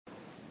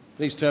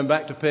Please turn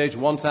back to page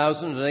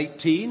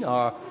 1018,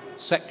 our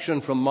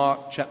section from Mark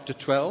chapter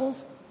 12.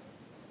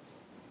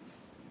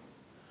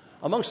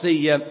 Amongst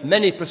the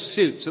many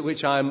pursuits at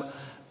which I'm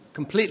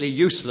completely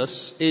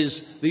useless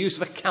is the use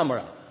of a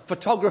camera.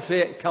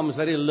 Photography comes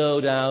very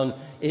low down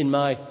in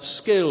my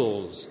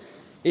skills.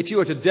 If you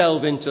were to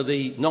delve into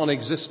the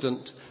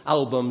non-existent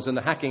albums in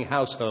the Hacking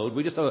household,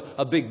 we just have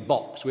a big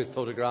box with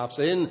photographs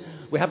in.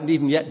 We haven't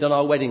even yet done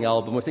our wedding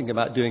album. We're thinking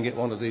about doing it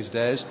one of these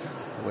days.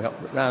 We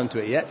haven't got round to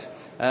it yet.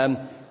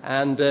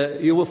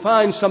 You will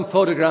find some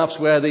photographs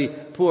where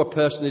the poor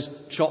person is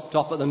chopped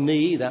off at the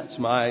knee. That's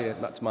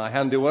my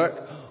handiwork.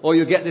 Or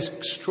you get this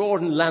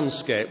extraordinary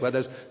landscape where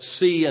there's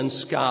sea and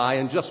sky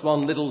and just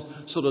one little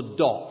sort of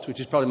dot, which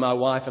is probably my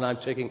wife, and I'm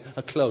taking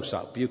a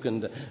close-up.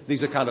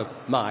 These are kind of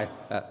my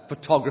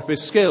photography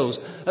skills.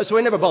 So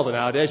we never bother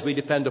nowadays. We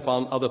depend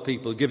upon other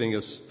people giving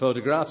us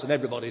photographs, and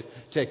everybody's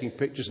taking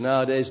pictures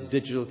nowadays,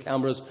 digital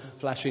cameras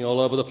flashing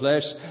all over the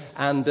place.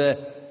 And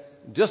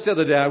just the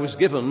other day I was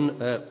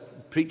given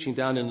preaching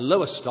down in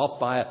Lowestoft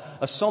by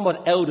a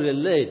somewhat elderly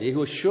lady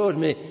who assured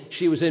me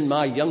she was in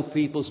my young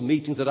people's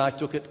meetings that I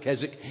took at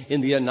Keswick in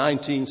the year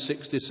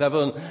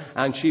 1967,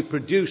 and she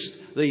produced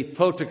the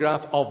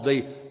photograph of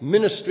the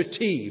ministry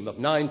team of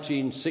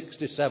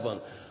 1967.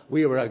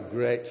 We were a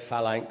great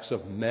phalanx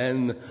of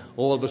men,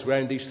 all of us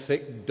wearing these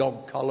thick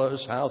dog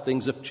collars, how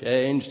things have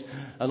changed.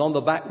 And on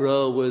the back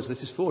row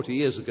this is 40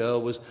 years ago,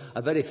 was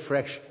a very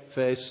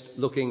fresh-faced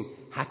looking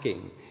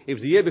Hacking. It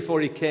was the year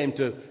before he came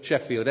to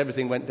Sheffield.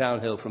 Everything went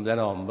downhill from then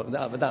on. But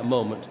at that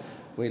moment,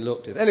 we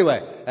looked at it. Anyway,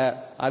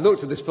 I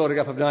looked at this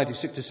photograph of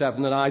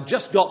 1967, and I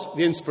just got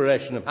the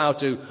inspiration of how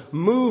to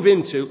move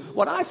into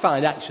what I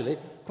find actually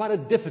quite a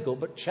difficult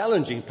but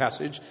challenging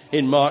passage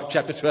in Mark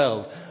chapter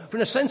 12. For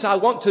in a sense, I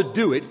want to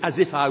do it as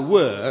if I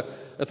were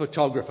a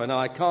photographer. Now,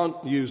 I can't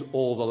use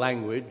all the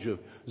language of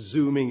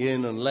zooming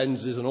in and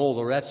lenses and all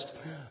the rest,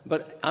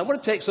 but I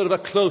want to take sort of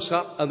a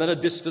close-up and then a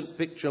distant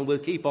picture, and we'll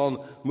keep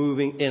on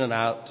moving in and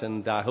out,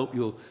 and I hope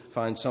you'll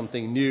find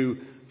something new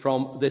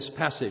from this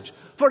passage.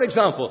 For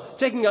example,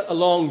 taking a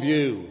long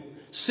view,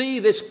 see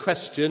this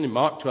question in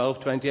Mark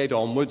 12:28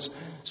 onwards,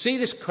 see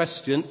this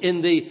question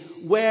in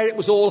where it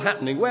was all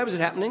happening. Where was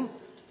it happening?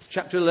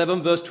 Chapter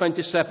 11, verse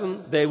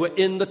 27, they were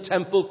in the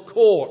temple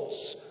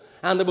courts,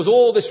 and there was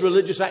all this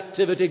religious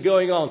activity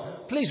going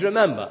on. Please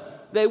remember,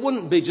 there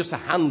wouldn't be just a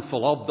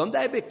handful of them.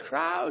 There'd be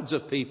crowds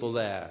of people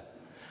there.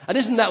 And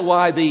isn't that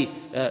why the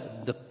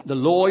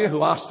lawyer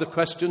who asked the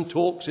question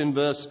talks in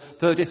verse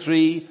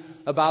 33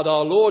 about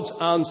our Lord's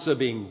answer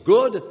being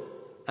good,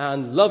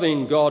 and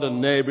loving God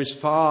and neighbour is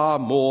far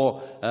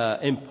more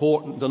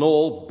important than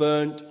all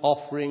burnt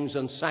offerings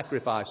and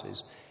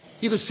sacrifices.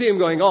 You could see him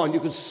going on. You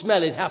could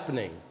smell it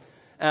happening.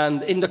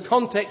 And in the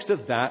context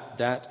of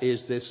that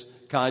is this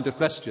kind of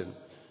question.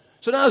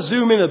 So now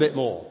zoom in a bit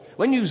more.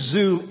 When you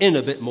zoom in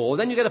a bit more,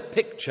 then you get a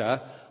picture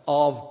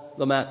of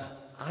the man.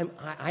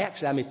 I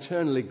actually am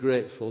eternally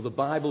grateful the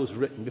Bible was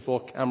written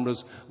before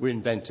cameras were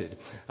invented.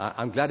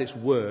 I'm glad it's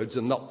words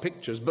and not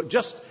pictures. But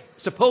just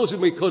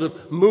supposing we could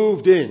have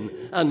moved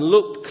in and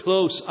looked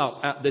close up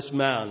at this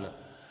man,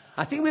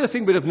 I think the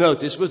thing we'd have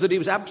noticed was that he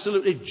was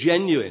absolutely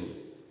genuine.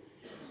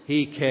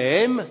 He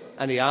came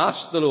and he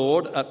asked the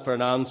Lord for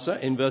an answer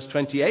in verse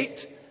 28.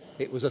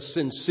 It was a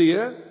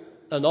sincere,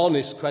 an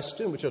honest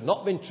question, which had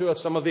not been true of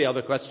some of the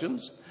other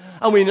questions.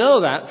 And we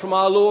know that from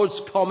our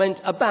Lord's comment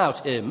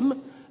about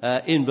him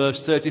in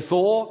verse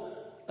 34,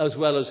 as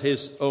well as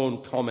his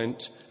own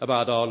comment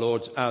about our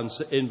Lord's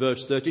answer in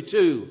verse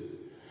 32.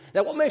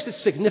 Now, what makes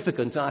this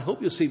significant, and I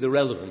hope you'll see the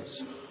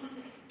relevance,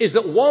 is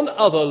that one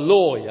other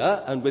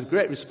lawyer, and with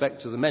great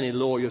respect to the many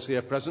lawyers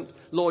here present,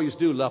 lawyers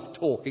do love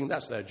talking,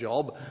 that's their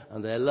job,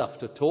 and they love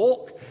to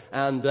talk.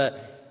 And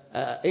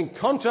in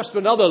contrast to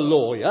another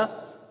lawyer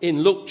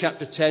in Luke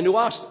chapter 10 who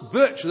asked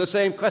virtually the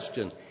same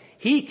question.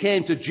 He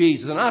came to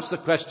Jesus and asked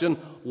the question,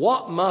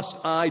 what must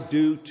I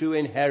do to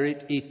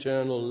inherit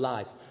eternal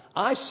life?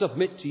 I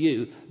submit to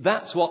you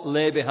that's what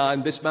lay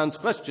behind this man's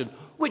question,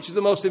 which is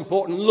the most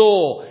important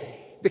law,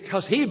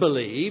 because he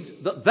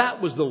believed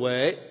that was the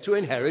way to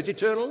inherit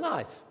eternal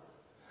life.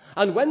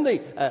 And when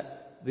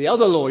the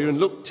other lawyer in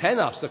Luke 10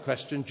 asked the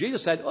question,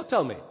 Jesus said, oh,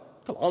 tell me,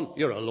 come on,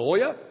 you're a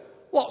lawyer.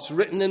 What's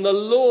written in the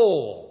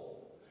law?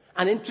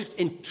 And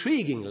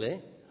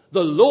intriguingly, the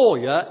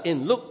lawyer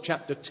in Luke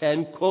chapter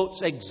 10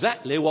 quotes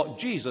exactly what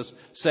Jesus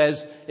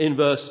says in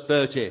verse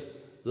 30.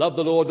 Love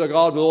the Lord your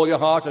God with all your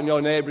heart and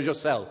your neighbour as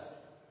yourself.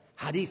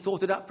 Had he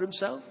thought it up for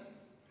himself?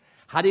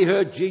 Had he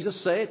heard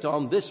Jesus say it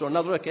on this or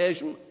another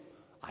occasion?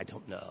 I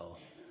don't know.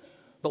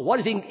 But what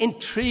is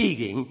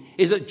intriguing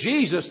is that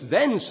Jesus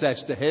then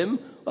says to him,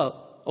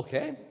 well,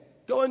 okay,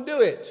 go and do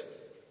it.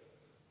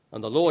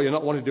 And the lawyer,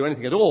 not wanting to do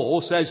anything at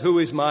all, says, who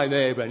is my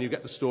neighbour? And you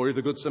get the story of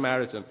the Good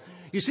Samaritan.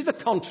 You see the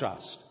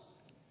contrast.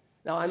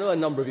 Now, I know a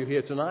number of you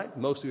here tonight.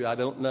 Most of you I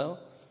don't know.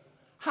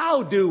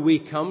 How do we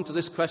come to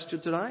this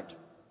question tonight?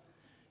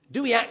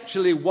 Do we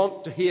actually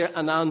want to hear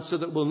an answer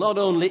that will not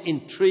only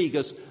intrigue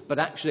us, but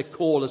actually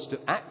call us to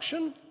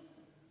action?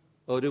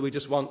 Or do we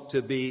just want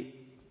to be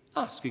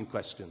asking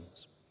questions?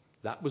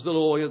 That was the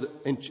lawyer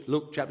in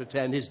Luke chapter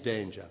 10, his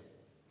danger.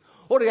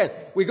 Or again,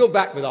 we go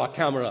back with our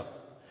camera.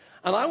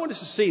 And I want us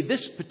to see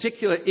this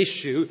particular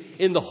issue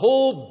in the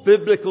whole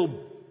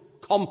biblical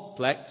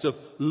complex of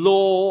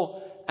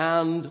law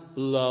and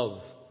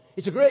love.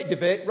 It's a great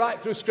debate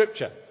right through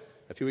Scripture.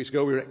 A few weeks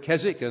ago we were at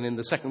Keswick, and in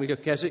the second week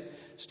of Keswick,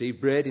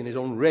 Steve Brady, in his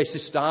own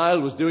racist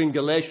style, was doing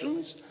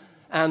Galatians.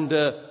 And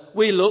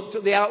we looked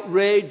at the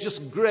outrageous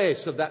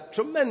grace of that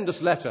tremendous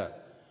letter,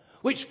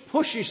 which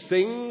pushes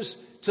things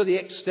to the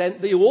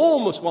extent that you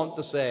almost want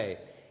to say,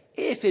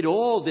 if it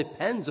all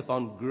depends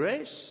upon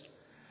grace,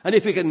 and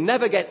if we can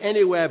never get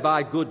anywhere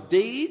by good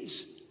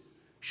deeds,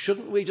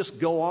 shouldn't we just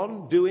go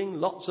on doing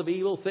lots of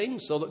evil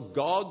things so that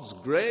God's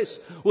grace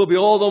will be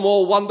all the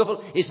more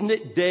wonderful? Isn't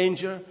it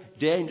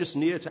dangerous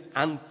near to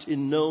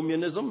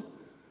antinomianism?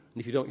 And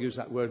if you don't use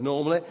that word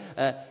normally,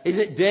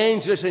 isn't it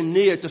dangerous and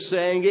near to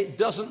saying it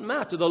doesn't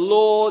matter, the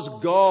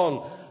law's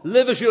gone,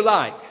 live as you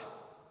like?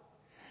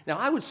 Now,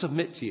 I would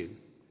submit to you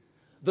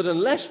that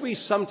unless we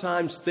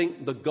sometimes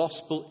think the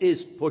gospel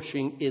is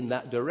pushing in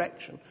that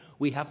direction,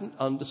 we haven't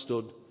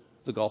understood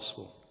the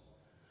gospel.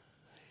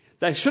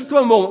 There should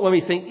come a moment when we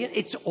think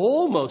it's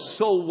almost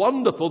so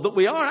wonderful that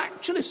we are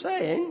actually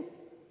saying,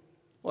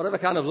 whatever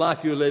kind of life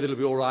you live, it'll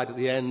be all right at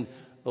the end.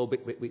 Oh, but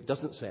it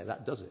doesn't say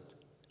that, does it?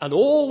 And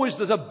always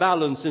there's a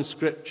balance in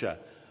Scripture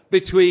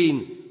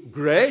between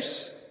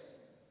grace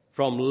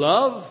from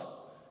love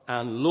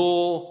and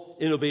law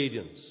in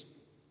obedience.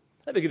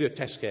 Let me give you a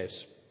test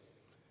case.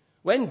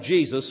 When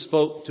Jesus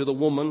spoke to the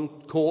woman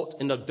caught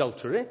in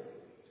adultery,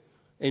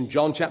 in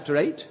John chapter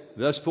 8,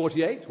 verse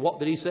 48, what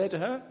did he say to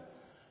her?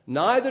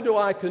 Neither do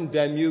I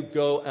condemn you,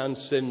 go and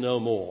sin no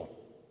more.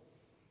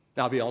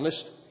 Now be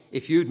honest,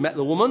 if you'd met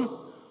the woman,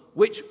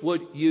 which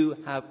would you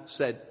have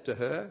said to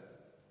her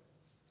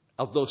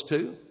of those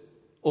two?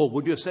 Or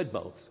would you have said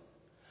both?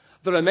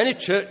 There are many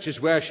churches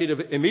where she'd have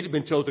immediately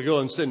been told to go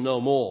and sin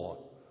no more,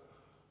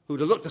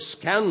 who'd have looked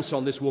askance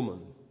on this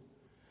woman.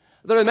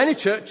 There are many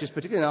churches,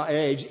 particularly in our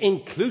age,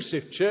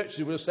 inclusive churches,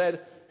 who would have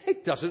said,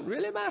 it doesn't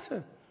really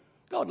matter.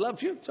 God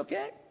loves you, it's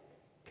okay.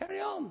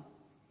 Carry on.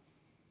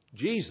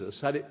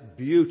 Jesus had it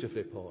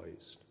beautifully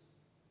poised.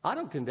 I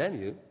don't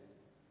condemn you.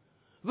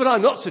 But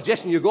I'm not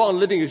suggesting you go on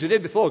living as you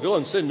did before, go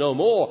and sin no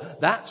more.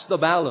 That's the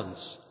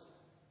balance.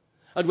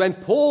 And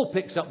when Paul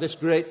picks up this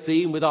great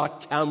theme with our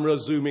camera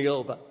zooming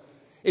over,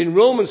 in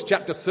Romans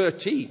chapter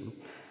 13,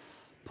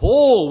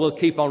 Paul will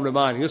keep on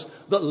reminding us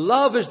that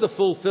love is the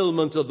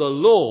fulfillment of the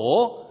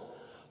law.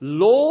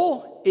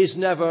 Law is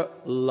never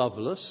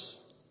loveless,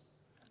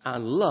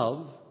 and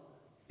love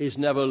is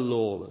never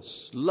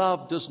lawless.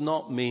 Love does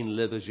not mean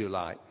live as you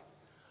like.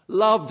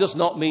 Love does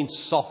not mean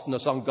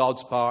softness on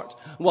God's part.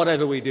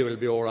 Whatever we do, it'll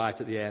be all right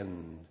at the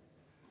end.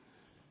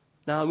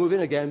 Now, move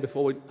in again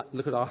before we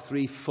look at our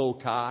three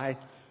foci.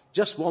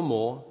 Just one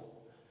more.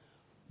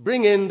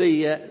 Bring in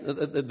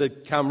the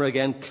camera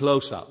again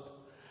close up.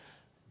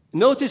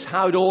 Notice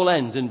how it all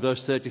ends in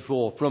verse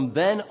 34. From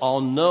then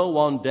on, no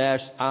one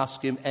dares ask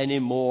him any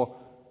more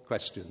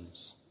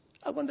questions.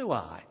 I wonder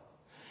why.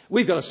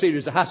 We've got a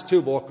series that has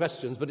two more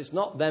questions, but it's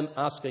not them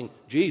asking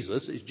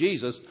Jesus. It's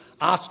Jesus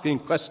asking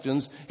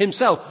questions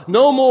himself.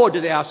 No more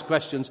did they ask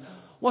questions.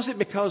 Was it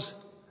because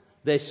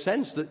they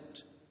sensed that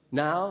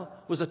now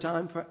was a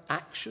time for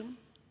action?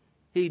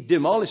 He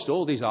demolished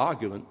all these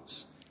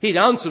arguments. He'd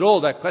answered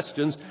all their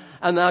questions.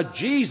 And now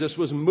Jesus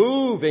was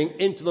moving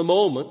into the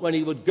moment when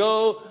he would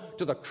go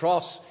to the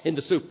cross in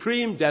the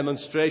supreme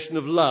demonstration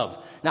of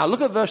love. Now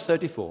look at verse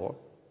 34.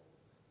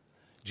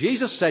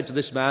 Jesus said to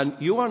this man,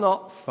 you are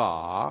not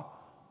far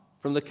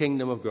from the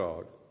kingdom of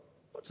God.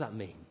 What does that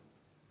mean?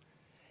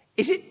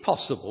 Is it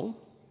possible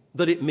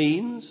that it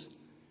means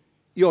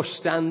you're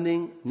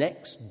standing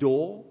next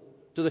door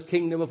to the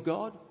kingdom of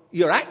God?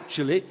 You're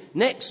actually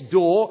next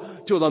door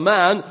to the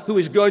man who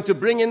is going to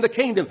bring in the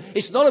kingdom.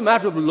 It's not a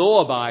matter of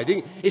law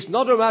abiding. It's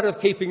not a matter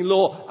of keeping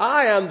law.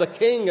 I am the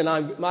king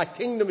and my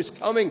kingdom is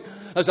coming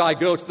as I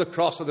go to the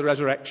cross of the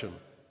resurrection.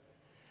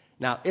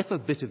 Now, if a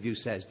bit of you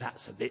says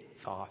that's a bit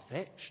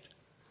far-fetched,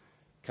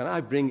 can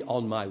I bring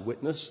on my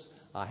witness?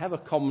 I have a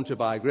commentary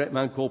by a great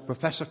man called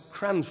Professor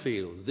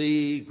Cranfield,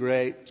 the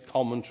great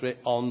commentary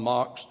on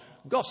Mark's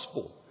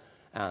Gospel.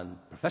 And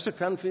Professor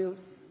Cranfield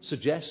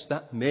suggests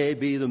that may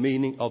be the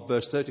meaning of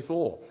verse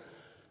 34.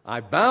 I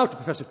bow to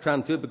Professor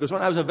Cranfield because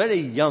when I was a very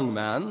young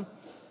man,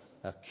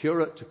 a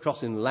curate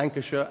across in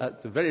Lancashire,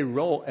 at a very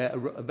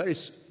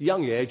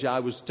young age, I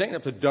was taken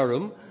up to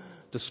Durham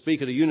to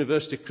speak at a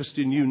University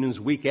Christian Union's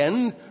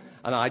weekend,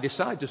 and I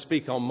decided to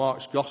speak on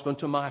Mark's Gospel, and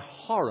to my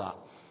horror,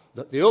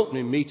 that the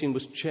opening meeting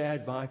was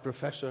chaired by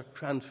Professor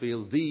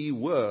Cranfield, the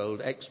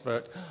world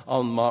expert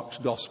on Mark's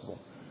Gospel.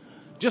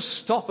 Just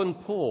stop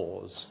and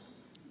pause.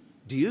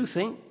 Do you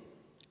think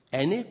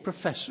any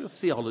professor of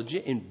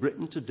theology in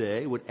Britain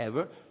today would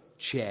ever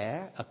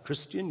chair a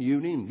Christian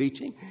Union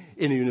meeting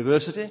in a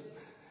university?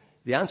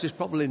 The answer is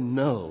probably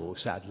no,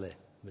 sadly.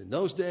 But in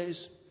those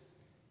days,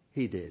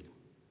 he did.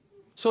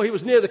 So he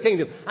was near the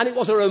kingdom. And it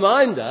was a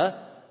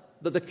reminder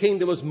that the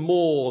kingdom was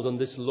more than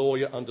this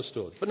lawyer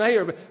understood. But now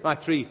here are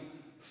my three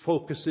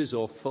focuses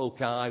or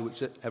foci,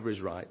 whichever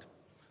is right.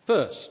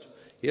 First,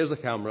 here's the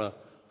camera.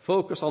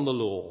 Focus on the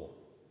law.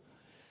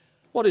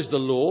 What is the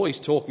law he's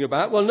talking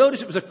about? Well,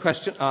 notice it was a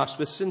question asked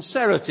with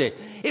sincerity.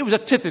 It was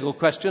a typical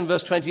question,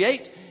 verse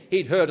 28.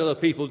 He'd heard other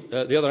people,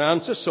 the other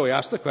answers, so he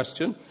asked the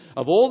question,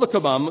 of all the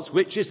commandments,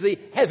 which is the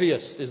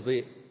heaviest, is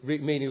the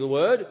meaning of the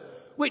word?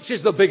 Which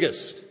is the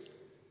biggest?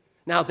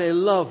 Now, they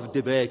love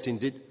debating.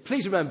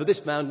 Please remember,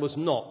 this man was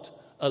not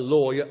a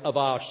lawyer of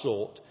our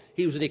sort.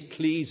 He was an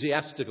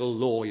ecclesiastical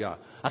lawyer,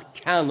 a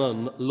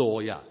canon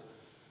lawyer.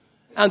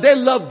 And they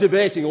love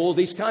debating all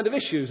these kind of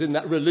issues in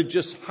that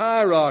religious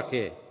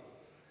hierarchy.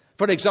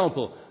 For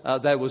example,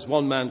 there was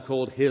one man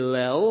called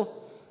Hillel,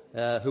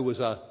 who was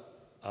a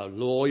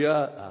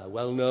lawyer, a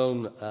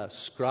well-known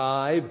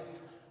scribe.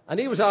 And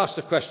he was asked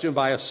a question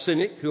by a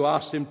cynic who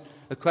asked him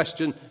a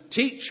question,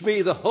 teach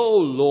me the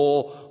whole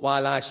law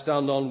while I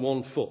stand on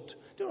one foot.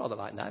 Do you know what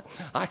like that?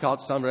 I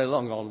can't stand very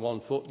long on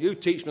one foot. You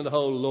teach me the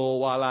whole law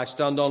while I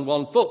stand on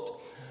one foot.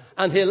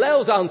 And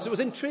Hillel's answer was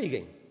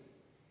intriguing.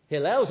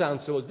 Hillel's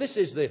answer was, this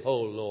is the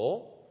whole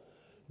law.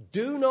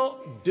 Do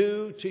not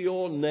do to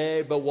your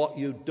neighbour what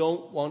you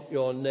don't want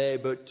your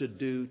neighbour to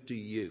do to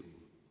you.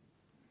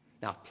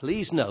 Now,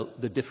 please note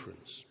the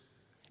difference.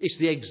 It's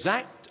the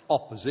exact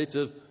opposite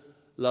of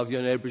love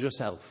your neighbour as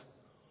yourself.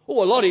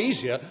 Oh, a lot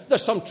easier.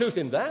 There's some truth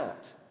in that.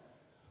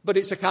 But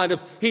it's a kind of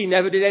he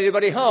never did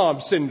anybody harm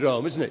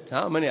syndrome, isn't it?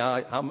 How many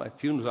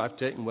funerals I've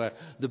taken where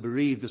the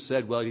bereaved have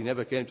said, well, he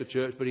never came to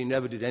church, but he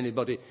never did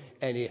anybody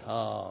any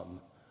harm,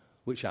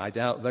 which I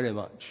doubt very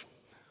much.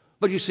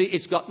 But you see,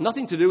 it's got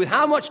nothing to do with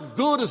how much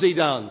good has he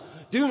done.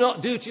 Do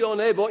not do to your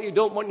neighbour what you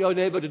don't want your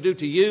neighbour to do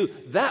to you.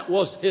 That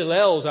was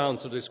Hillel's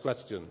answer to this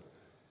question.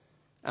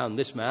 And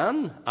this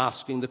man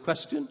asking the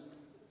question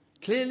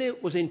clearly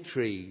was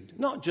intrigued.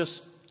 Not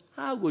just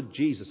how would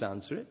Jesus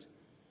answer it,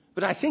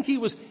 but I think he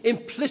was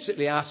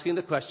implicitly asking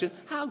the question,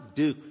 how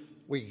do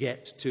we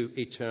get to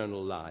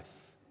eternal life?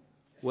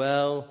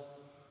 Well,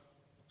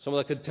 some of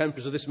the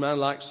contemporaries of this man,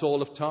 like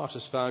Saul of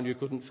Tarsus, found you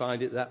couldn't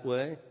find it that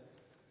way.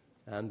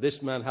 And this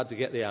man had to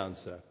get the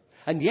answer.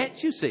 And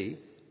yet, you see,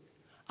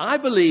 I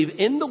believe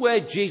in the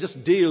way Jesus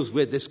deals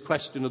with this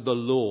question of the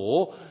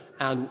law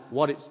and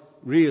what it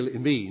really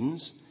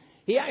means,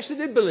 he actually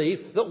did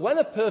believe that when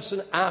a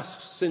person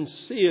asks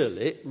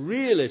sincerely,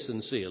 really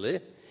sincerely,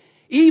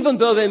 even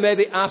though they may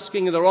be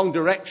asking in the wrong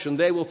direction,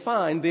 they will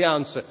find the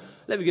answer.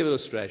 Let me give an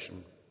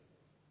illustration.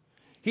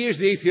 Here's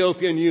the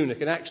Ethiopian eunuch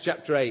in Acts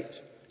chapter 8,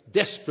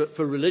 desperate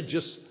for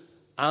religious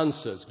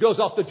answers. Goes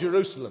off to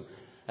Jerusalem.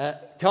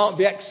 Can't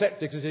be accepted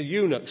because he's a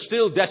eunuch.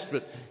 Still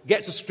desperate.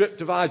 Gets a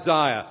script of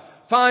Isaiah.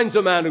 Finds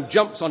a man who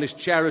jumps on his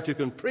chariot who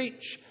can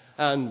preach.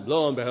 And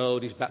lo and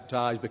behold, he's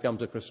baptized,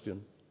 becomes a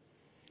Christian.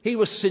 He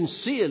was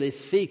sincerely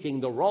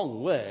seeking the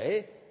wrong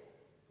way.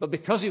 But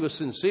because he was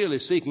sincerely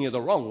seeking it the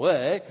wrong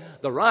way,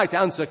 the right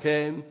answer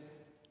came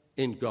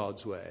in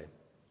God's way.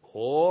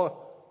 Or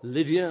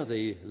Lydia,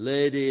 the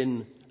lady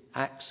in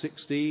Acts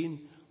 16,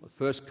 the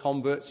first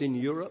converts in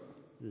Europe.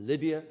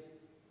 Lydia.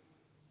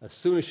 As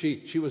soon as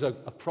she was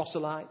a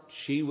proselyte,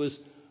 she was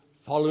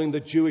following the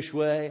Jewish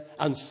way,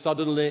 and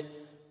suddenly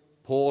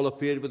Paul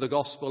appeared with the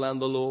gospel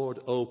and the Lord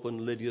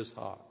opened Lydia's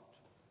heart.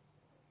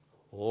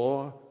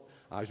 Or,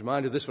 I was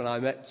reminded of this when I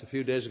met a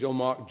few days ago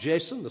Mark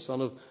Jason, the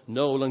son of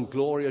Noel and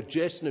Gloria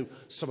Jason, who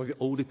some of you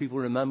older people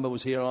remember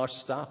was here on our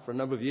staff for a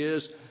number of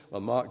years.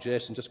 Well, Mark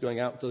Jason just going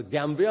out to the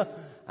Gambia,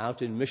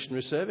 out in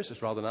missionary service.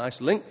 It's a rather nice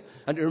link.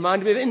 And it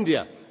reminded me of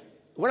India.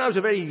 When I was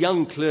a very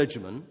young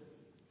clergyman,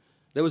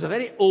 there was a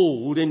very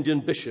old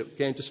Indian bishop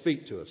came to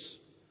speak to us.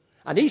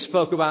 And he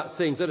spoke about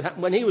things that had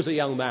happened when he was a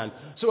young man.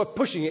 So we're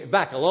pushing it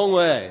back a long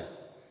way.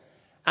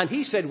 And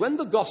he said when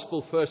the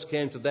gospel first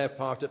came to their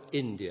part of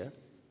India,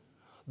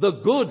 the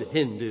good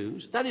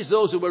Hindus, that is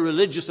those who were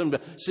religious and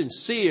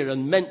sincere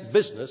and meant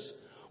business,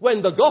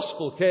 when the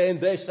gospel came,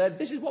 they said,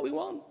 this is what we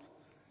want.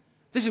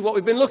 This is what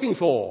we've been looking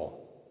for.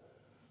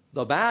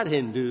 The bad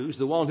Hindus,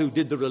 the one who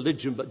did the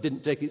religion but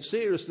didn't take it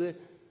seriously,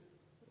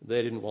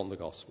 they didn't want the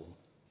gospel.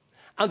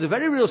 And there's a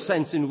very real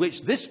sense in which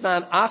this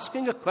man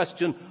asking a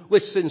question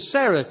with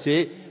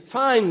sincerity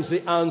finds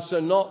the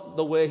answer not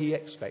the way he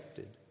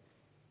expected.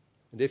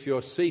 And if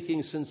you're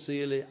seeking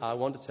sincerely, I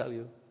want to tell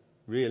you,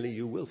 really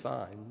you will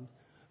find.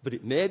 But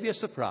it may be a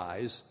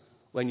surprise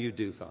when you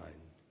do find.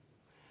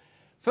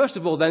 First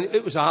of all, then,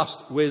 it was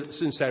asked with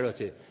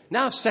sincerity.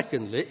 Now,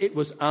 secondly, it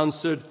was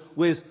answered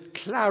with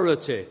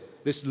clarity,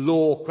 this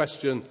law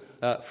question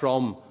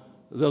from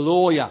the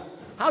lawyer.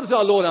 How does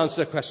our Lord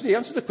answer the question? He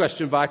answered the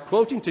question by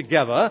quoting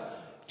together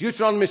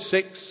Deuteronomy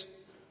 6,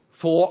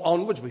 4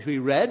 onwards, which we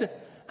read,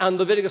 and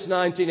Leviticus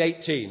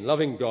 19:18,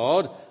 loving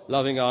God,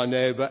 loving our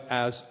neighbour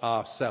as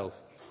ourselves.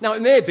 Now,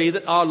 it may be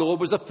that our Lord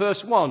was the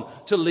first one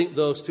to link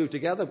those two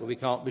together, but we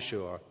can't be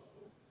sure.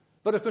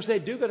 But, of course, they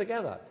do go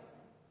together.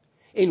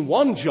 In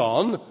 1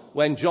 John,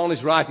 when John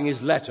is writing his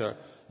letter,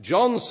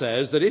 John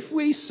says that if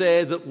we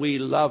say that we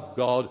love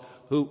God,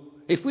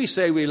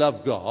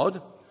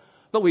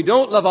 but we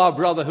don't love our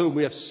brother whom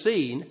we have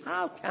seen,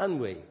 how can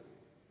we?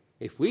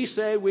 If we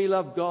say we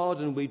love God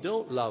and we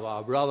don't love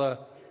our brother,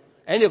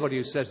 Anybody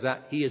who says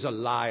that, he is a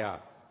liar.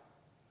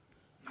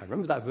 I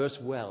remember that verse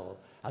well.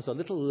 As a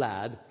little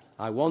lad,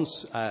 I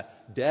once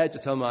dared to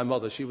tell my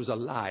mother she was a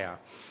liar.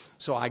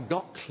 So I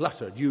got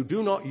cluttered. "You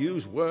do not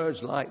use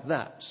words like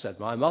that," said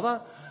my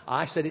mother.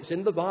 I said, "It's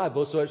in the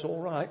Bible, so it's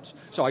all right."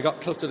 So I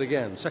got cluttered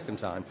again, second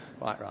time.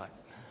 Right.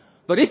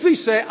 But if we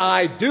say,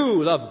 "I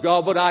do love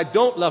God, but I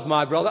don't love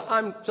my brother,"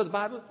 to the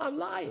Bible, I'm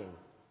lying.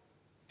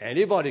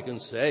 Anybody can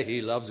say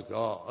he loves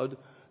God.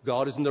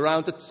 God isn't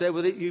around to say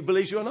whether he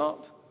believes you or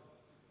not.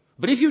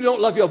 But if you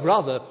don't love your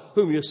brother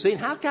whom you've seen,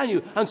 how can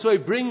you? And so he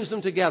brings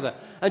them together.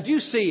 And do you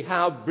see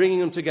how bringing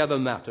them together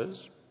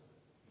matters?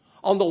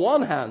 On the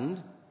one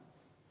hand,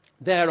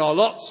 there are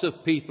lots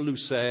of people who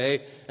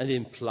say and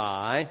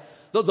imply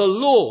that the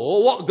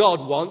law, what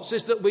God wants,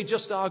 is that we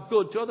just are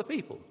good to other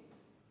people.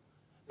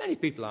 Many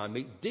people I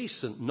meet,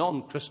 decent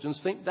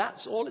non-Christians, think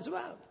that's all it's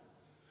about.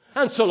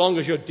 And so long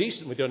as you're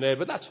decent with your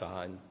neighbour, that's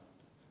fine.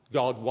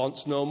 God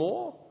wants no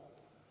more.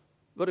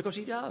 But of course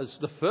he does.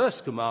 The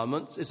first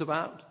commandment is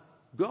about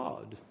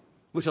God.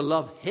 We're to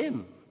love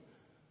him.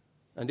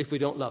 And if we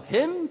don't love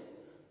him,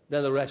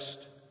 then the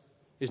rest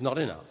is not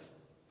enough.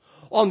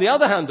 On the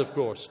other hand, of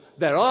course,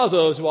 there are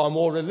those who are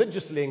more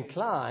religiously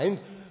inclined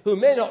who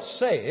may not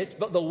say it,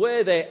 but the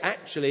way they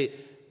actually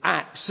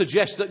act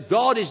suggests that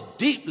God is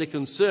deeply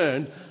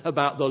concerned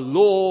about the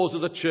laws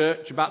of the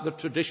church, about the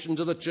traditions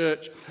of the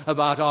church,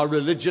 about our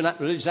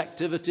religious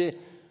activity,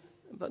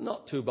 but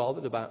not too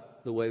bothered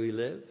about the way we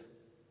live.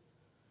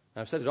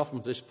 I've said it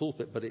often to this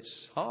pulpit, but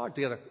it's hard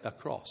to get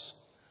across.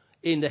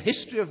 In the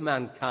history of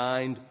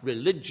mankind,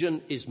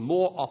 religion is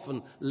more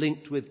often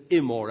linked with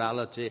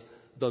immorality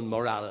than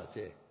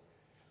morality.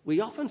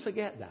 We often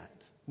forget that.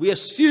 We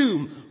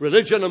assume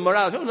religion and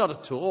morality. Oh, not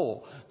at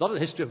all. Not in the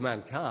history of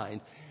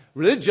mankind.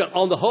 Religion,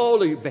 on the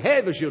whole, you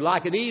behave as you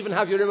like and even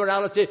have your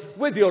immorality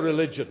with your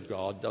religion.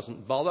 God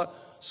doesn't bother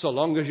so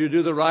long as you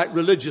do the right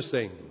religious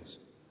things.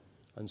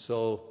 And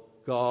so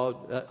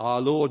God,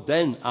 our Lord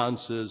then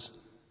answers,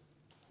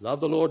 "Love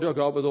the Lord your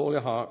God with all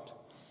your heart.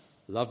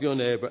 Love your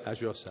neighbour as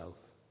yourself."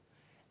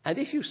 And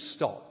if you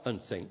stop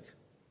and think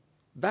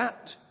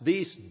that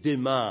this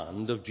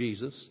demand of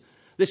Jesus,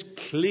 this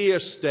clear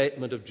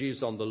statement of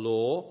Jesus on the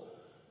law,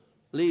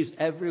 leaves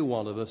every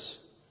one of us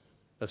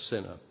a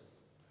sinner.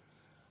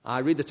 I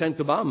read the Ten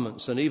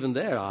Commandments, and even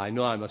there I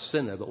know I'm a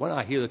sinner. But when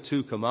I hear the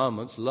two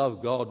commandments,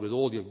 love God with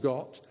all you've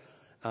got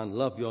and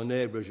love your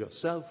neighbour as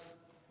yourself,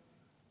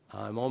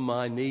 I'm on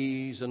my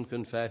knees and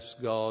confess,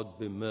 "God,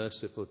 be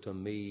merciful to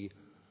me,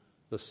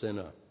 the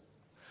sinner."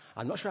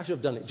 I'm not sure I should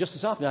have done it. Just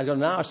this afternoon I got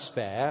an hour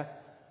spare,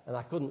 and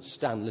I couldn't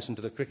stand listening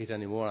to the cricket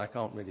anymore. I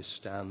can't really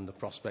stand the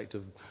prospect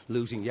of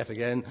losing yet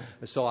again.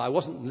 So I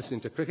wasn't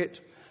listening to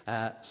cricket.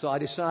 So I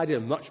decided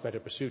a much better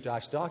pursuit. I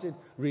started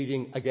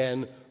reading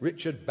again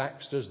Richard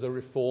Baxter's The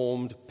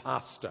Reformed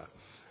Pastor.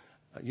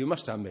 You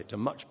must admit, a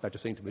much better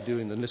thing to be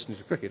doing than listening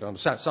to cricket on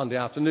a Sunday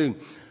afternoon.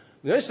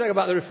 The only thing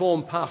about the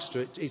Reformed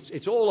Pastor,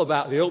 it's all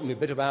about the opening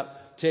bit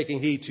about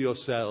taking heed to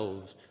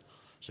yourselves.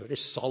 So it is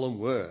a solemn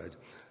word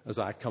as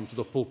I come to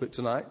the pulpit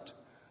tonight.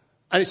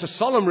 And it's a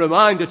solemn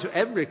reminder to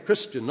every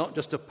Christian, not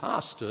just to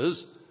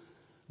pastors,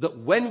 that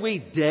when we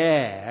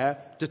dare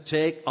to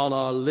take on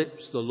our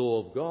lips the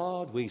law of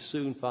God, we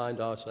soon find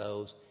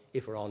ourselves,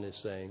 if we're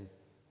honest, saying,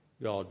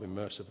 "God, be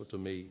merciful to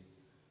me,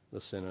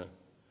 the sinner."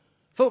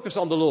 Focus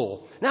on the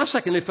law. Now,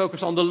 secondly,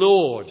 focus on the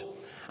Lord.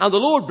 And the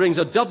Lord brings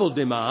a double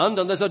demand,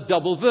 and there's a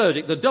double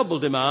verdict. The double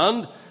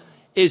demand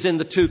is in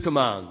the two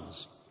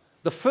commands.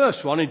 The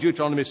first one in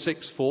Deuteronomy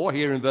 6:4,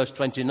 here in verse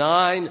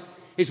 29,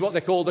 is what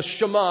they call the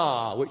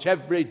Shema, which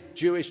every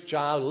Jewish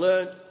child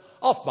learnt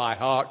off by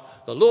heart.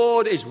 The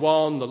Lord is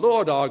one, the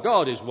Lord our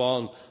God is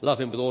one. Love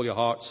him with all your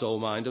heart, soul,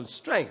 mind and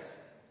strength.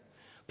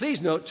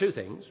 Please note two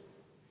things.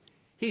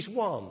 He's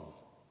one.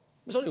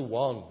 There's only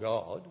one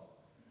God.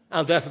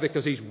 And therefore,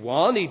 because he's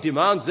one, he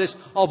demands this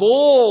of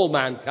all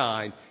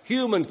mankind,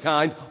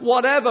 humankind,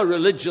 whatever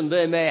religion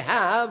they may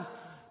have,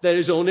 there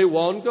is only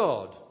one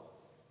God.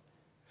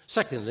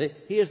 Secondly,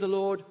 he is the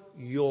Lord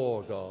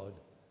your God.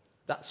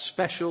 That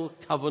special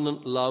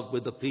covenant love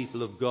with the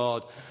people of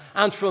God.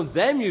 And from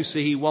them, you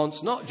see, he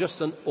wants not just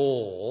an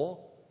awe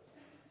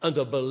and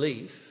a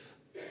belief,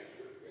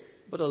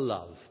 but a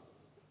love.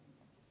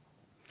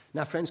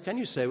 Now, friends, can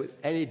you say with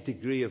any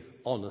degree of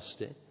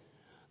honesty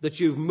that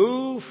you've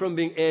moved from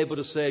being able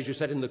to say, as you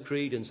said in the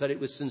Creed, and said it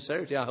with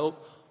sincerity, I hope,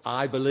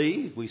 "I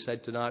believe." We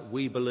said tonight,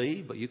 "We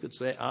believe," but you could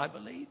say, "I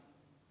believe."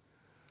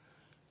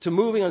 To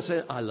moving and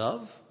saying, "I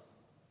love."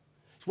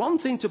 It's one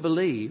thing to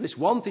believe. It's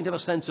one thing to have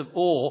a sense of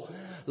awe.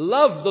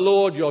 Love the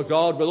Lord your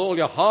God with all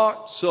your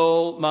heart,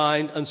 soul,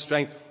 mind and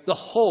strength. The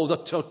whole, the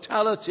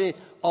totality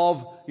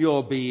of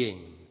your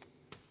being.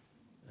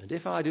 And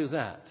if I do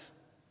that,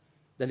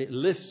 then it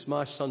lifts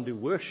my Sunday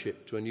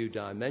worship to a new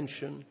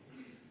dimension,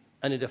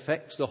 and it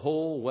affects the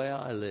whole way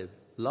I live.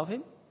 Love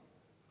him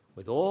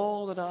with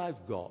all that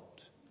I've got.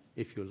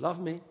 If you love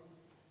me,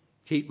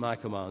 keep my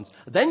commands.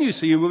 Then you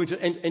see you move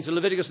into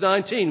Leviticus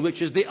 19,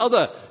 which is the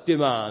other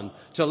demand,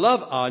 to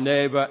love our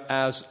neighbour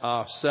as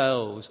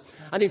ourselves.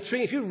 And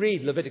if you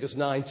read Leviticus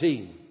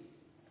 19,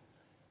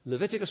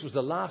 Leviticus was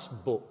the last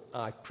book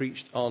I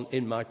preached on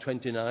in my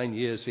 29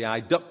 years here. I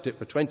ducked it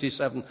for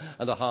 27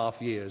 and a half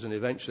years, and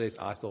eventually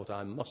I thought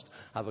I must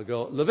have a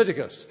go at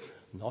Leviticus.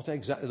 Not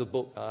exactly the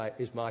book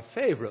is my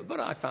favourite, but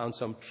I found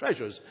some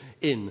treasures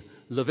in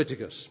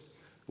Leviticus.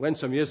 When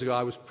some years ago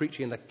I was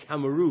preaching in the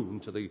Cameroon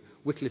to the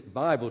Wycliffe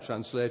Bible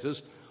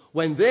translators,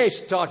 when they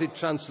started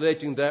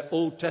translating their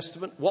Old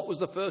Testament, what was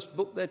the first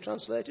book they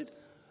translated?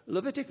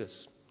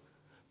 Leviticus.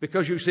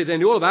 Because you see, they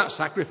knew all about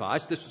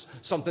sacrifice. This was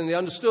something they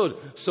understood.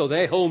 So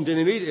they homed in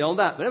immediately on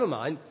that. But never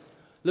mind.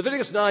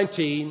 Leviticus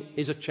 19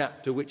 is a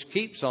chapter which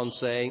keeps on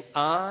saying,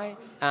 I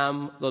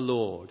am the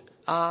Lord.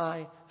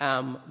 I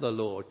am the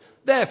Lord.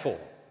 Therefore,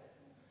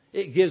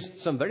 it gives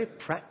some very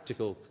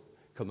practical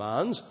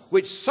commands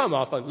which sum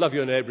up and love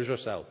your neighbour as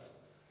yourself.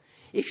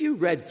 If you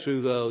read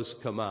through those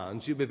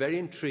commands, you'd be very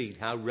intrigued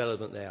how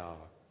relevant they are.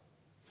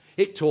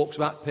 It talks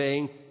about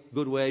paying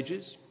good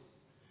wages.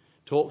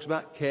 Talks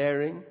about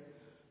caring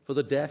for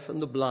the deaf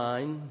and the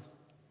blind.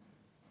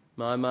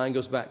 My mind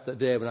goes back to that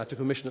day when I took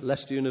a mission at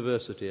Leicester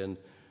University, and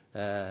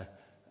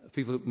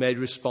people made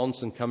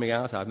response and coming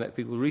out. I've met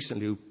people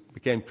recently who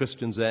became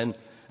Christians then,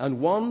 and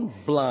one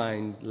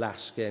blind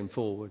lass came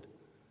forward.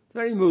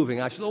 Very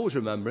moving. I shall always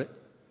remember it.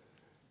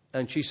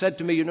 And she said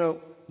to me, you know,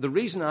 the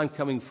reason I'm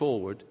coming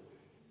forward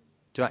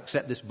to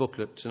accept this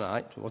booklet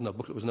tonight, it wasn't a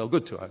booklet, it was no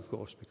good to her, of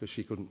course, because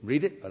she couldn't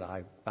read it,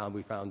 but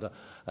we found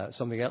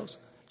something else.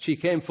 She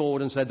came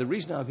forward and said, the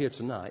reason I'm here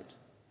tonight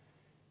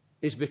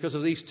is because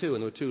of these two,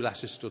 and there were two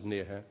lasses stood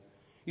near her.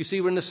 You see,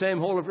 we're in the same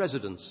hall of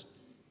residence.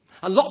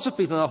 And lots of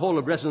people in our hall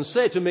of residence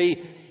say to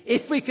me,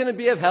 if we can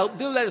be of help,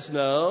 do let us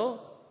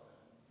know.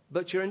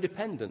 But you're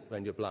independent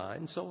when you're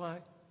blind, so I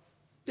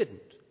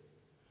didn't.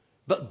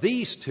 But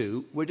these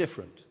two were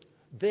different.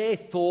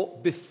 They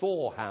thought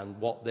beforehand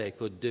what they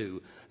could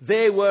do.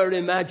 They were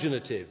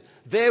imaginative.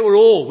 They were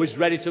always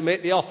ready to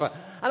make the offer.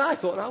 And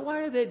I thought, now,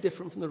 why are they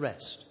different from the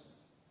rest?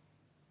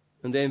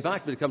 And they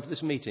invited me to come to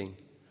this meeting.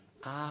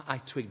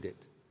 I twigged it.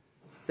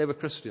 They were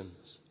Christians.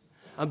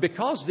 And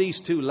because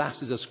these two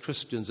lasses as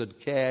Christians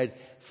had cared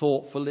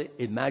thoughtfully,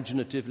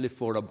 imaginatively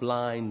for a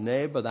blind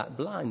neighbour, that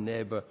blind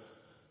neighbour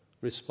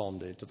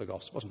responded to the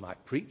gospel. It wasn't my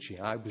preaching.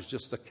 I was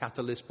just the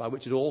catalyst by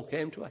which it all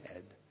came to a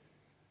head.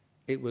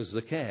 It was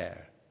the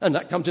care. And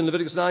that comes in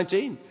Leviticus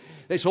 19.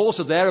 It's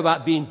also there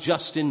about being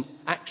just in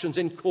actions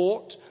in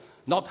court,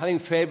 not having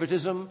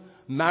favoritism,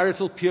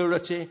 marital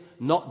purity,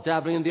 not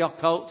dabbling in the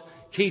occult,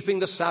 keeping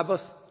the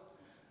Sabbath.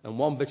 And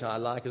one bit I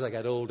like as I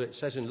get older, it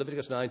says in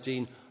Leviticus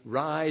 19,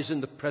 rise in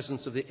the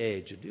presence of the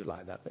aged. Do you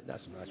like that bit?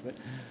 That's a nice bit.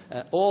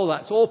 All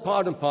that's all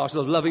part and parcel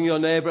of loving your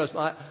neighbour as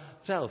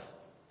myself.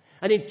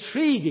 And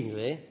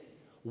intriguingly,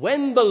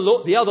 when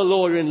the other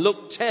lawyer in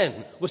Luke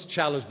 10 was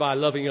challenged by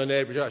loving your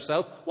neighbour as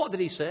yourself, what did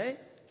he say?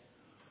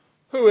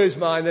 Who is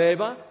my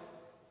neighbour?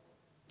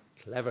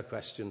 Clever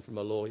question from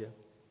a lawyer.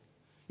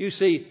 You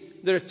see,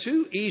 there are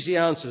two easy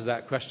answers to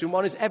that question.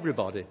 One is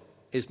everybody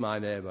is my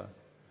neighbour.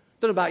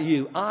 I don't know about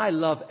you. I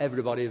love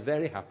everybody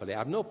very happily. I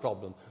have no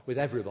problem with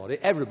everybody.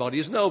 Everybody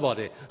is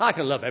nobody. I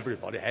can love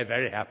everybody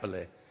very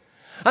happily.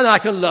 And I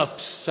can love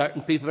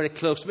certain people very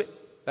close to me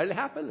very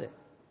happily.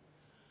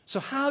 So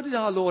how did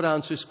our Lord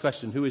answer his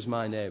question, who is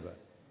my neighbour?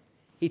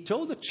 He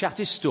told a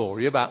chatty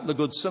story about the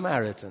Good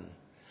Samaritan.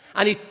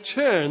 And he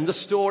turned the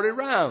story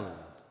round.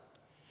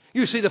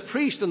 You see, the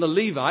priest and the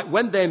Levite,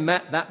 when they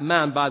met that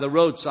man by the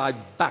roadside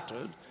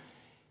battered,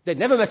 they'd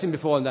never met him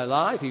before in their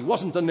life. He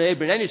wasn't a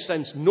neighbour in any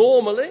sense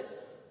normally.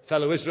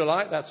 Fellow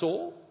Israelite, that's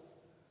all.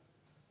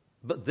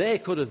 But they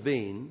could have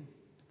been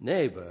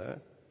neighbour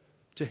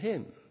to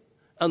him.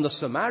 And the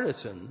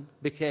Samaritan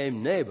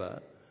became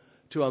neighbour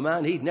to a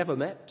man he'd never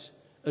met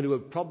and who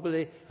would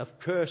probably have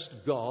cursed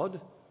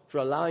God for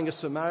allowing a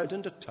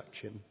Samaritan to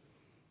touch him.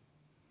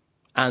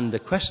 And the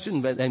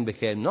question then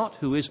became not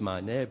who is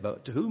my neighbour,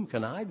 but to whom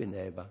can I be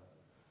neighbour?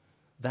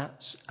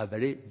 That's a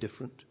very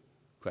different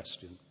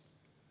question.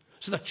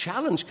 So the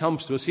challenge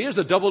comes to us. Here's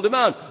the double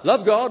demand.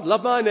 Love God,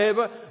 love my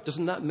neighbour.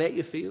 Doesn't that make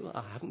you feel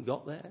I haven't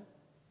got there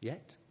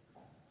yet?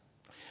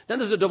 Then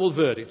there's a double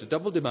verdict, a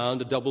double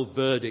demand, a double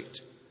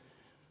verdict.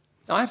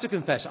 Now, I have to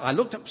confess, I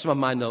looked up some of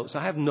my notes.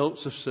 I have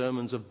notes of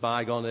sermons of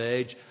bygone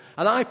age.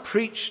 And I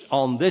preached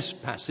on this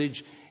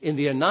passage in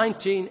the year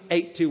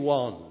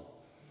 1981.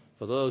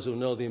 For those who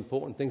know the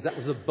important things, that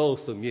was the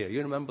Botham year.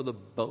 You remember the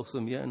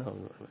Botham year? No.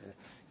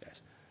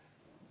 Yes.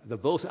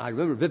 I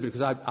remember vividly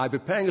because I was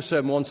preparing a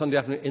sermon one Sunday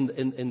afternoon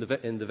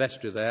in the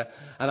vestry there,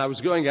 and I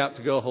was going out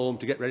to go home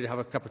to get ready to have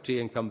a cup of tea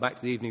and come back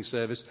to the evening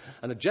service,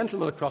 and a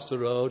gentleman across the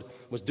road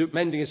was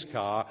mending his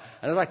car,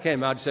 and as I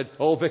came out, he said,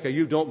 "Oh, Vicar,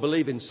 you don't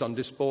believe in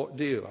Sunday sport,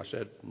 do you?" I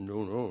said,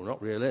 No,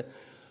 not really.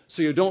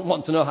 "So you don't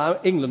want to know how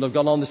England have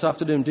gone on this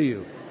afternoon, do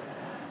you?"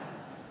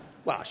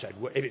 Well, I said,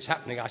 if it's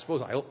happening, I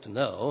suppose I ought to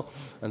know.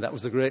 And that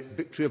was the great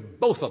victory of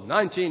Botham,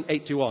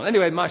 1981.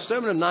 Anyway, my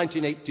sermon of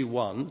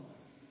 1981,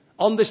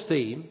 on this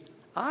theme,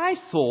 I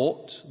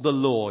thought the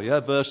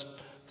lawyer, verse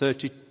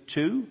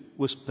 32,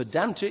 was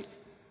pedantic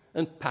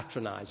and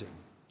patronising.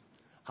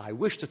 I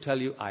wish to tell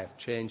you I have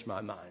changed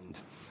my mind.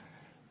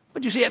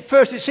 But you see, at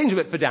first it seems a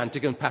bit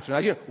pedantic and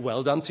patronizing.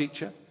 Well done,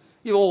 teacher.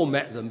 You've all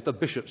met them. The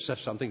bishop says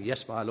something.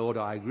 Yes, my lord,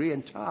 I agree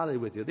entirely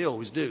with you. They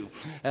always do.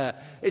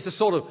 It's the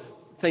sort of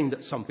thing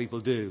that some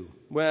people do.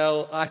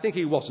 Well, I think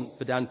he wasn't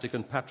pedantic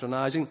and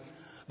patronizing.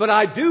 But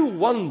I do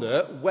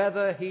wonder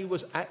whether he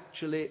was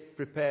actually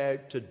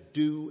prepared to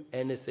do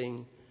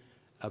anything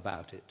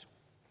about it.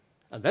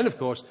 And then, of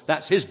course,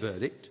 that's his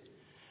verdict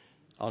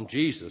on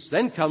Jesus.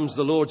 Then comes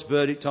the Lord's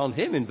verdict on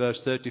him in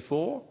verse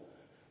 34.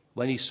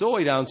 When he saw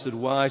it answered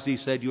wisely, he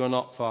said, you are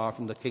not far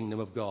from the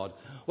kingdom of God.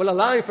 Well,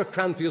 allowing for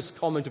Cranfield's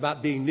comment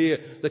about being near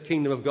the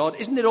kingdom of God,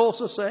 isn't it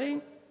also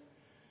saying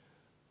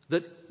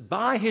that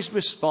by his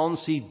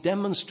response he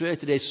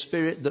demonstrated a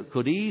spirit that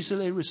could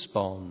easily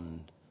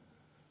respond?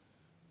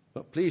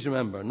 But please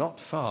remember, not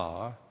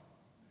far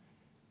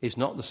is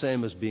not the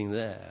same as being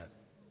there.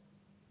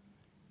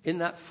 In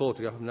that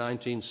photograph of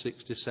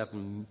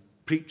 1967,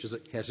 Preachers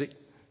at Keswick,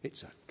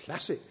 it's a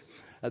classic.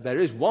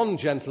 There is one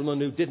gentleman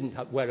who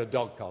didn't wear a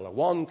dog collar,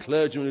 one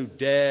clergyman who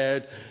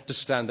dared to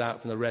stand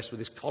out from the rest with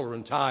his collar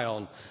and tie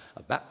on.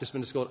 A Baptist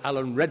minister called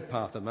Alan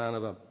Redpath, a man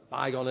of a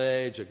bygone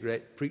age, a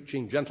great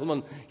preaching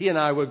gentleman. He and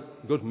I were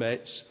good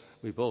mates.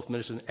 We both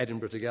ministered in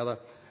Edinburgh together.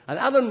 And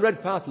Alan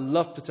Redpath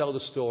loved to tell the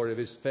story of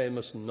his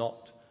famous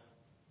Not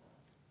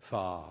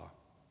Far.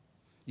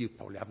 You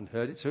probably haven't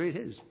heard it, so it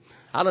is.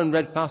 Alan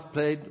Redpath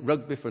played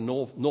rugby for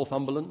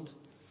Northumberland.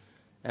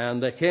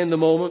 And there came the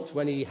moment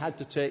when he had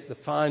to take the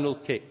final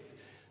kick.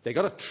 They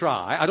got a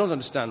try. I don't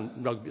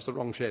understand rugby. It's the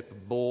wrong shape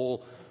of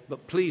ball.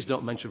 But please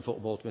don't mention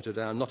football to me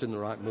today. I'm not in the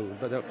right mood.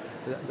 But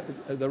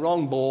the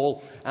wrong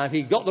ball. And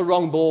he got the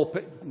wrong ball.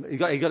 He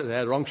got it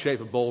there, the wrong shape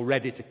of ball,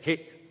 ready to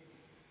kick.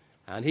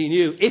 And he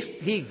knew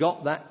if he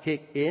got that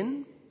kick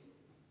in,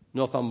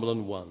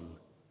 Northumberland won.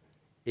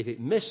 If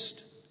it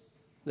missed,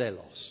 they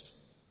lost.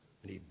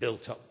 And he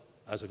built up,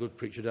 as a good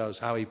preacher does,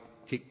 how he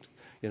kicked.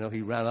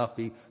 He ran up,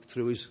 he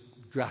threw his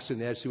grass in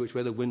there to see which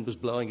way the wind was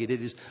blowing. He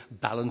did his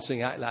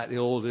balancing act like they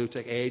all do,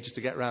 take ages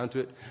to get round to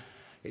it.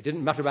 It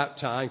didn't matter about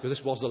time because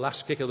this was the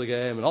last kick of the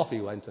game, and off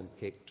he went and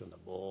kicked, and the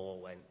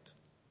ball went.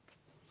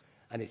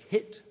 And it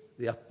hit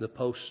the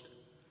post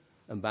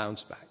and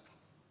bounced back.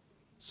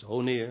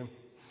 So near,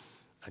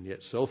 and yet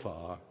so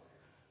far,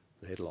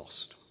 they'd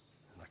lost.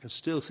 And I can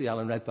still see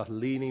Alan Redpath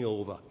leaning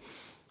over.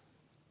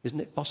 Isn't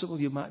it possible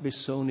you might be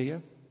so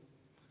near,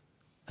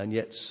 and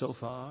yet so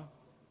far?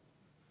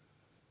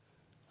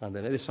 And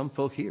there may be some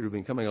folk here who've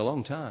been coming a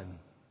long time.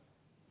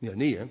 You're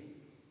near,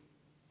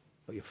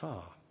 but you're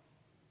far.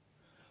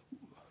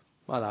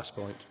 My last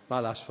point, my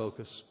last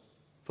focus.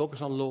 Focus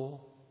on law.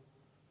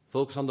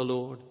 Focus on the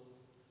Lord.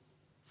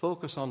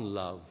 Focus on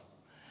love.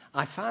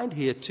 I find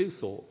here two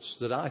thoughts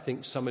that I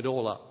think sum it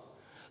all up.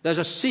 There's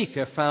a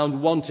seeker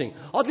found wanting.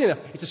 Oddly enough,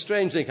 it's a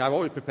strange thing. I'm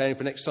always preparing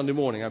for next Sunday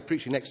morning. I'm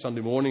preaching next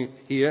Sunday morning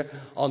here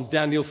on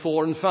Daniel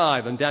 4 and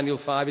 5. And Daniel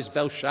 5 is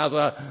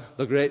Belshazzar,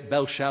 the great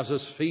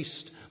Belshazzar's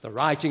feast. The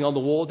writing on the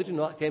wall. Did you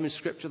know that came in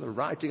Scripture? The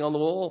writing on the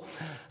wall.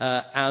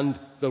 And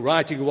the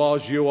writing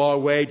was, you are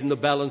weighed in the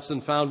balance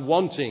and found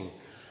wanting.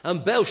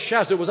 And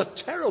Belshazzar was a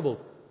terrible,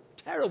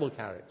 terrible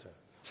character.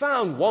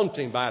 Found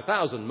wanting by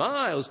 1,000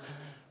 miles.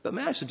 But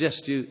may I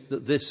suggest to you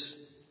that this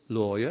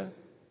lawyer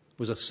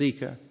was a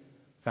seeker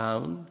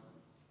found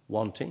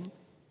wanting?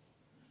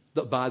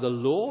 That by the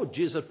law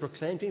Jesus had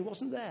proclaimed he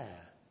wasn't there.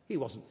 He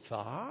wasn't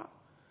far,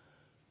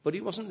 but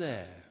he wasn't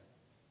there.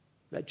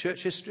 Read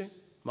church history?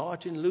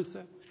 Martin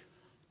Luther,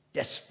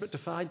 desperate to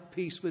find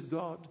peace with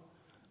God,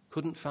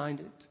 couldn't find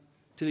it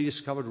till he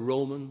discovered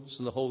Romans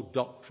and the whole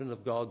doctrine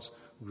of God's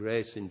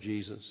grace in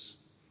Jesus.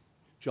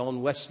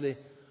 John Wesley,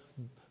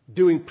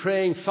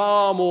 praying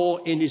far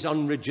more in his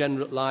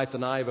unregenerate life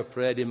than I ever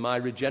prayed in my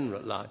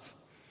regenerate life,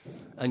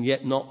 and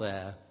yet not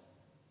there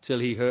till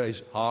he heard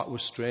his heart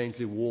was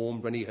strangely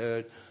warmed when he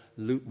read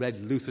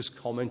Luther's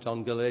comment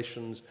on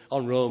Galatians,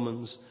 on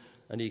Romans,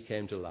 and he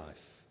came to life.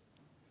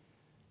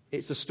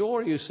 It's a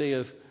story, you see,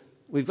 of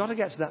we've got to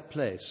get to that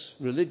place,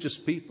 religious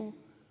people,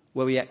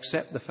 where we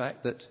accept the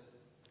fact that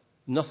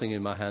nothing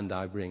in my hand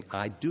I bring.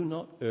 I do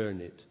not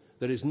earn it.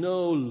 There is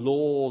no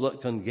law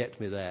that can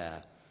get me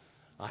there.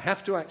 I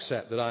have to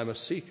accept that I'm a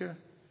seeker,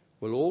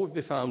 will always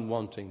be found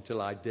wanting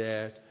till I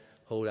dare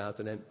hold out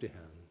an empty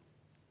hand.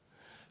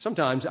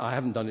 Sometimes, I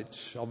haven't done it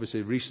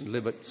obviously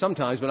recently, but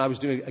sometimes when I was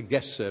doing a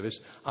guest service,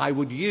 I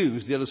would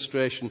use the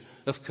illustration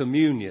of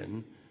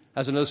communion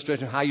as an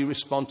illustration of how you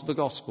respond to the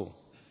gospel.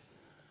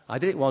 I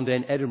did it one day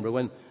in Edinburgh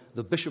when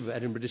the Bishop of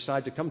Edinburgh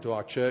decided to come to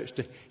our church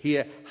to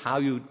hear how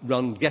you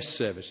run guest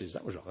services.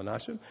 That was rather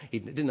nice of him. He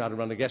didn't know how to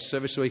run a guest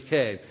service, so he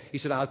came. He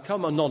said, I'll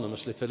come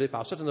anonymously, Philip.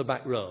 I'll sit in the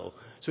back row.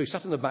 So he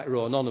sat in the back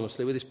row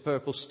anonymously with his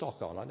purple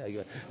stock on. I know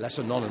you're less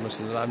anonymous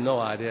than that, I have no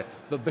idea.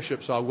 But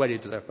bishops are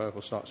wedded to their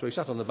purple stock. So he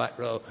sat on the back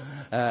row.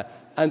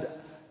 And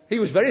he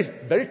was very,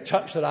 very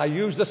touched that I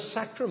used the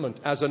sacrament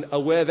as a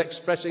way of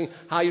expressing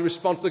how you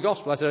respond to the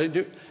gospel. I said, I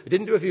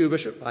didn't do it for you,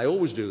 Bishop. I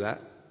always do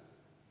that.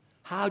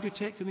 How do you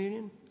take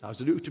communion? I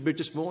was at Uterbridge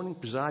this morning,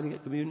 presiding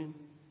at communion.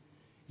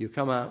 You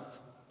come out,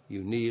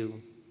 you kneel,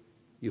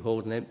 you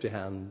hold an empty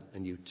hand,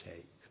 and you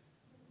take.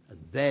 And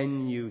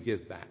then you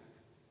give back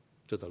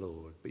to the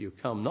Lord. But you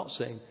come not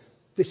saying,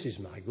 this is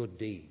my good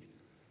deed.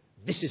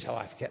 This is how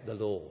I've kept the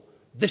law.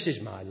 This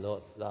is my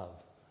love.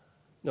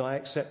 No, I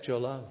accept your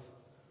love.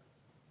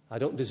 I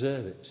don't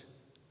deserve it.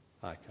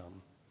 I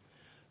come.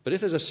 But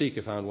if there's a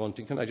seeker found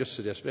wanting, can I just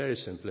suggest very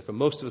simply, for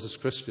most of us as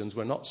Christians,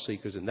 we're not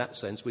seekers in that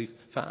sense, we've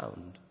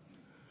found.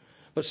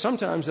 But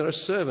sometimes there are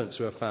servants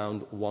who are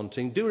found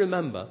wanting. Do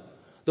remember,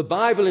 the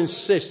Bible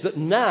insists that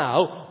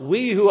now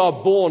we who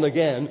are born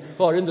again,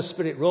 or in the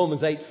Spirit,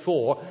 Romans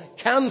 8:4,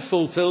 can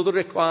fulfill the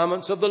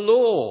requirements of the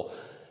law.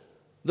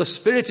 The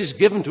Spirit is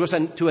given to us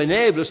and to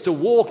enable us to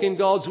walk in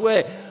God's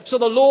way. So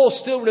the law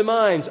still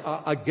remains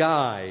a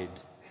guide.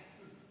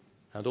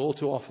 And all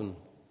too often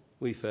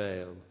we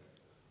fail.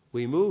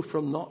 We move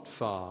from not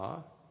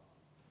far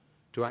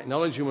to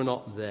acknowledging we're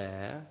not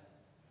there,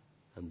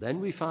 and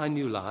then we find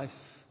new life,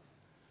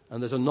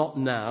 and there's a not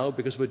now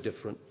because we're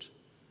different.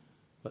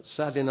 But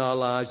sadly in our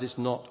lives it's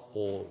not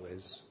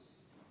always.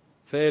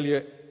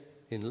 Failure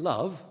in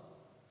love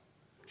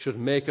should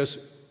make us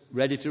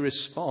ready to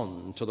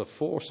respond to the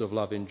force of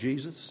love in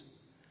Jesus.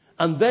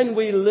 And then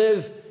we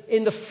live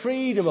in the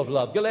freedom of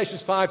love.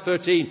 Galatians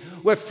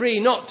 5:13, we're free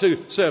not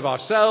to serve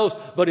ourselves,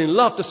 but in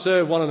love to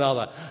serve one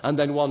another. And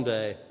then one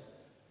day,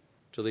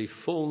 to the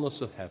fullness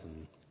of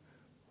heaven,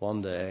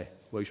 one day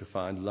we shall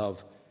find love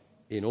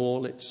in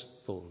all its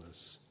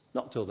fullness.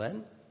 Not till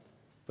then.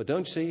 But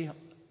don't you see,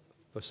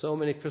 for so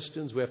many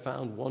Christians we're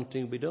found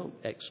wanting, we don't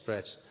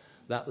express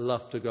that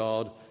love to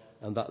God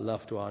and that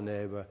love to our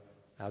neighbour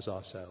as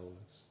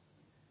ourselves.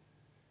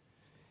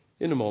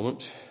 In a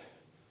moment,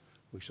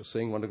 we shall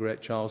sing one of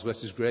great Charles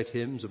Wesley's great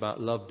hymns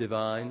about love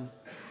divine.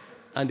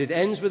 And it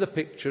ends with a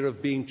picture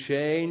of being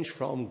changed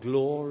from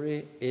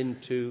glory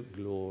into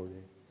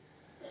glory.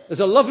 There's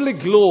a lovely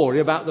glory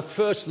about the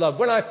first love.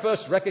 When I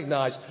first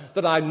recognize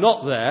that I'm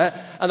not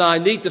there and I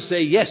need to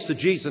say yes to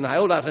Jesus and I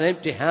hold out an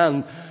empty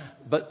hand,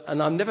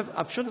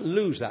 I shouldn't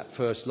lose that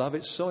first love.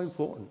 It's so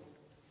important.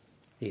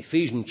 The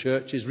Ephesian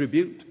church is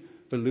rebuked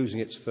for losing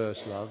its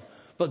first love.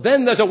 But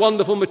then there's a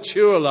wonderful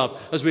mature love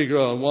as we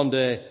grow, and one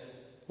day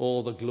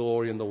all the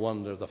glory and the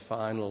wonder of the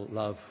final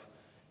love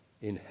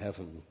in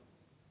heaven.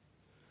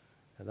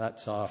 And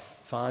that's our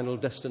final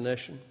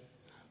destination.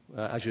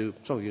 As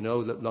some of you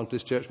know that belong to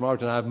this church,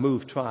 Margaret and I have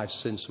moved twice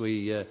since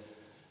we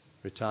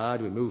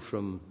retired. We moved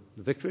from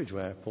the vicarage,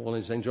 where Paul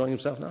is enjoying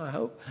himself now, I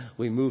hope.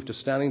 We moved to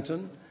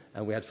Stannington,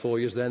 and we had 4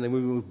 years there, and then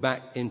we moved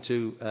back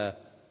into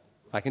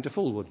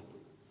Fulwood.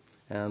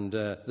 And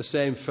the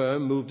same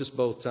firm moved us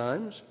both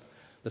times.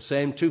 The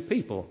same two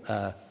people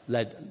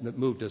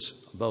moved us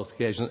both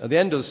occasions. At the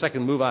end of the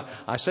second move,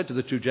 I said to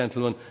the two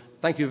gentlemen,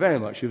 thank you very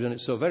much, you've done it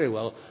so very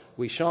well.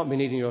 We shan't be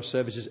needing your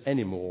services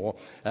anymore.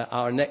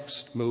 Our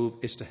next move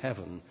is to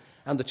heaven.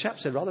 And the chap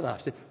said rather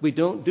nicely, we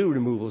don't do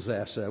removals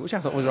there, sir, which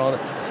I thought was rather...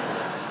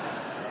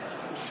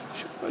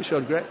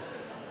 showed great.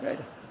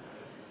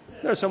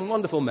 There are some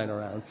wonderful men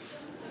around.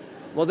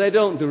 Well, they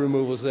don't do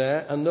removals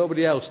there, and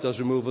nobody else does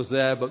removals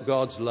there, but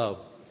God's love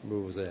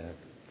removals there.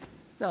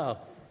 Now,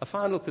 a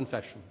final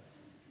confession.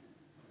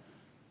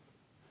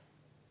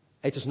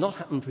 It has not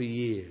happened for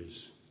years.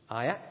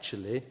 I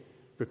actually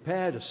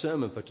prepared a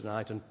sermon for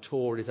tonight and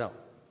tore it up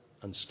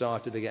and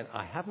started again.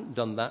 I haven't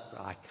done that.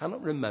 I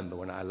cannot remember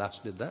when I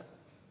last did that.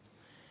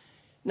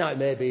 Now, it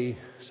may be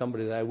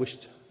somebody that I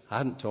wished I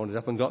hadn't torn it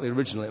up and got the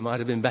original. It might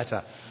have been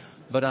better.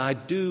 But I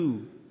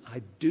do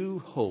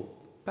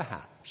hope,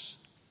 perhaps,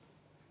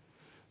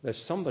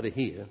 there's somebody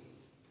here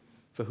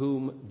for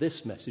whom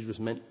this message was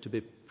meant to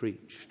be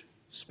preached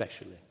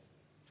specially.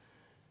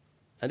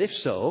 And if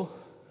so,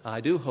 I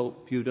do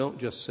hope you don't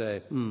just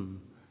say,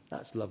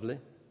 that's lovely.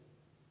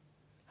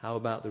 How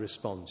about the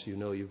response you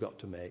know you've got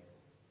to make?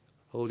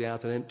 Holding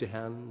out an empty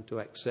hand to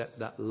accept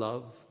that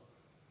love.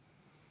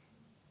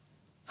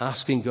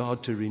 Asking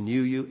God to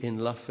renew you in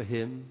love for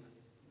Him.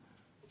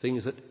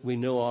 Things that we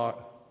know are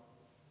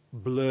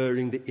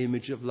blurring the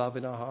image of love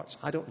in our hearts.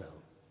 I don't know.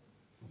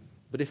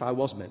 But if I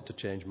was meant to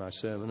change my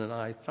sermon, and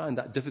I find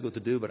that difficult to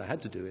do, but I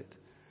had to do it,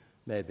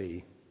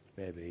 maybe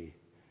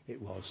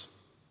it was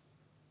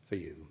for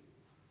you.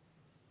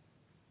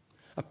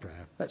 A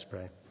prayer. Let's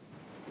pray.